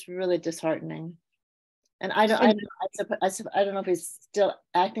 it was really disheartening. And I don't know if he's still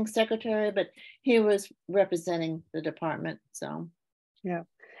acting secretary, but he was representing the department. So Yeah.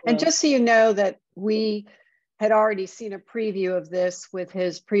 And just so you know that we had already seen a preview of this with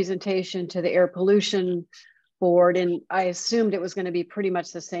his presentation to the air pollution board, and I assumed it was going to be pretty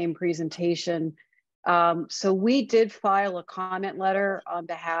much the same presentation. So we did file a comment letter on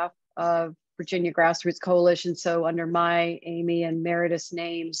behalf of Virginia Grassroots Coalition, so under my, Amy, and Meredith's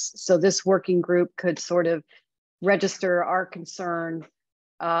names, so this working group could sort of register our concern,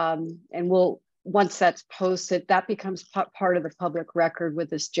 and we'll, once that's posted, that becomes part of the public record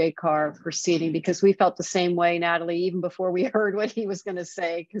with this JCAR proceeding, because we felt the same way, Natalie, even before we heard what he was going to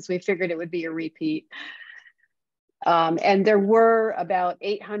say, because we figured it would be a repeat. And there were about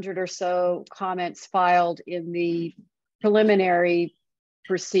 800 or so comments filed in the preliminary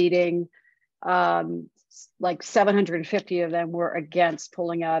proceeding. Like 750 of them were against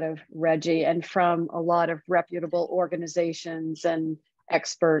pulling out of RGGI, and from a lot of reputable organizations and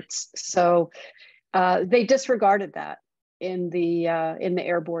experts. So they disregarded that in the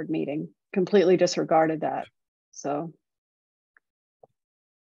air board meeting, completely disregarded that. So.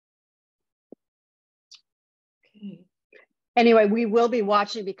 Okay. Anyway, we will be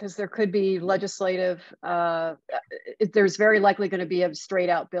watching, because there could be legislative, there's very likely going to be a straight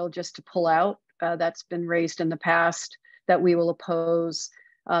out bill just to pull out. That's been raised in the past that we will oppose.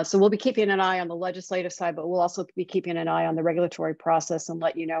 So we'll be keeping an eye on the legislative side, but we'll also be keeping an eye on the regulatory process and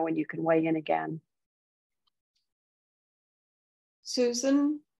let you know when you can weigh in again.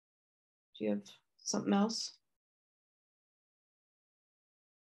 Susan, do you have something else?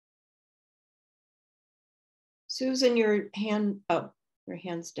 Susan, your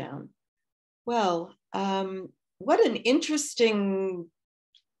hand's down. Well, what an interesting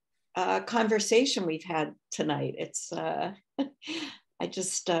conversation we've had tonight. It's, I've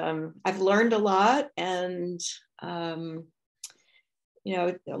learned a lot, and, you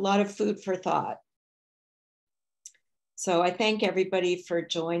know, a lot of food for thought. So I thank everybody for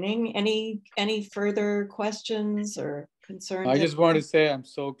joining. Any further questions or concerns? I just want to say I'm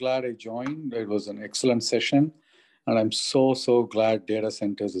so glad I joined. It was an excellent session. And I'm so glad data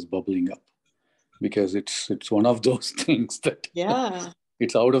centers is bubbling up, because it's one of those things that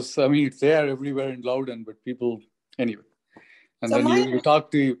it's out of, I mean, it's there everywhere in Loudoun, but people, anyway. And so then you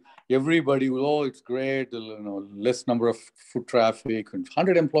talk to everybody, oh, it's great, you know, less number of foot traffic,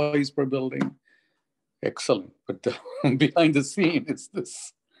 100 employees per building. Excellent. But behind the scene, it's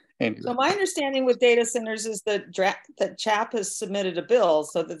this. Anyway. So my understanding with data centers is that Chap has submitted a bill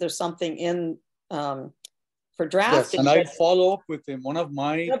so that there's something in for drafting. Yes, and I follow up with him. One of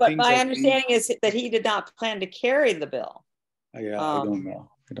my but my understanding is that he did not plan to carry the bill. Yeah, I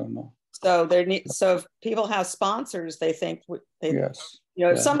don't know. So so if people have sponsors, they think yes. You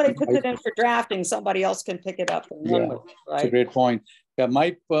know, if somebody puts it in for drafting, somebody else can pick it up and run with it, right? It's a great point. Yeah,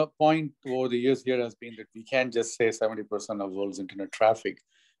 my point over the years here has been that we can't just say 70% of the world's internet traffic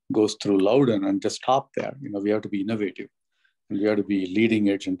goes through Loudoun and just stop there. You know, we have to be innovative, and we have to be leading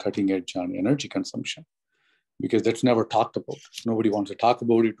edge and cutting edge on energy consumption, because that's never talked about. Nobody wants to talk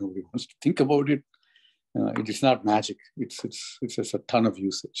about it. Nobody wants to think about it. It's not magic. It's just a ton of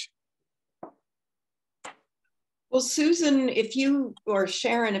usage. Well, Susan, if you, or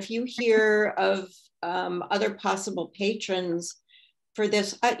Sharon, if you hear of other possible patrons for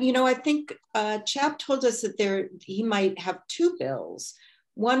this, you know, I think Chap told us that he might have two bills.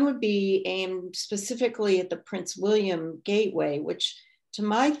 One would be aimed specifically at the Prince William Gateway, which, to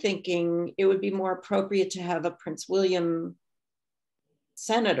my thinking, it would be more appropriate to have a Prince William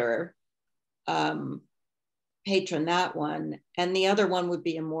senator patron that one. And the other one would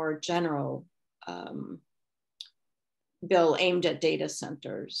be a more general bill aimed at data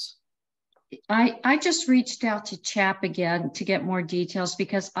centers. I just reached out to Chap again to get more details,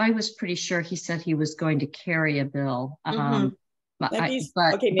 because I was pretty sure he said he was going to carry a bill. But I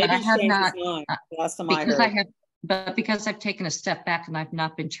have not, because I've taken a step back and I've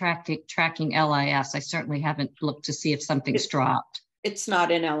not been tracking LIS. I certainly haven't looked to see if something's dropped. It's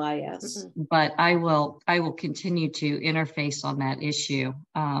not in LIS. But I will continue to interface on that issue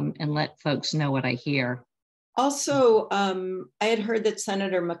and let folks know what I hear. Also, I had heard that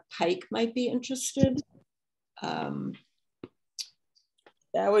Senator McPike might be interested. That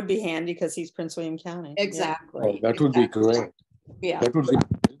would be handy because he's Prince William County. Exactly. Oh, that would be great. Yeah.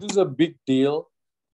 This is a big deal.